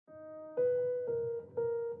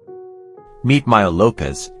Meet Maya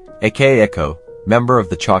Lopez, aka Echo, member of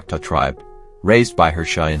the Choctaw tribe, raised by her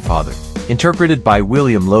Cheyenne father. Interpreted by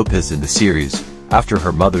William Lopez in the series, after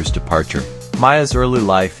her mother's departure, Maya's early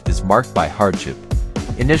life is marked by hardship.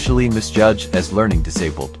 Initially misjudged as learning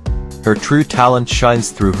disabled, her true talent shines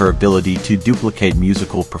through her ability to duplicate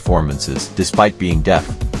musical performances despite being deaf.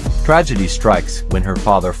 Tragedy strikes when her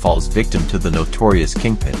father falls victim to the notorious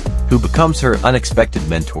Kingpin, who becomes her unexpected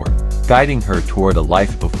mentor, guiding her toward a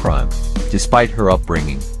life of crime. Despite her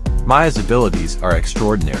upbringing, Maya's abilities are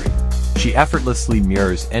extraordinary. She effortlessly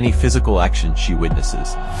mirrors any physical action she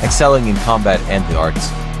witnesses, excelling in combat and the arts.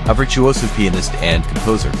 A virtuoso pianist and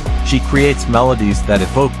composer, she creates melodies that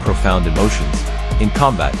evoke profound emotions. In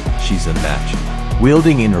combat, she's unmatched,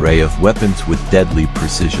 wielding an array of weapons with deadly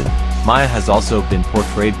precision. Maya has also been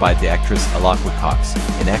portrayed by the actress Alakwa Cox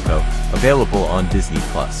in Echo, available on Disney+.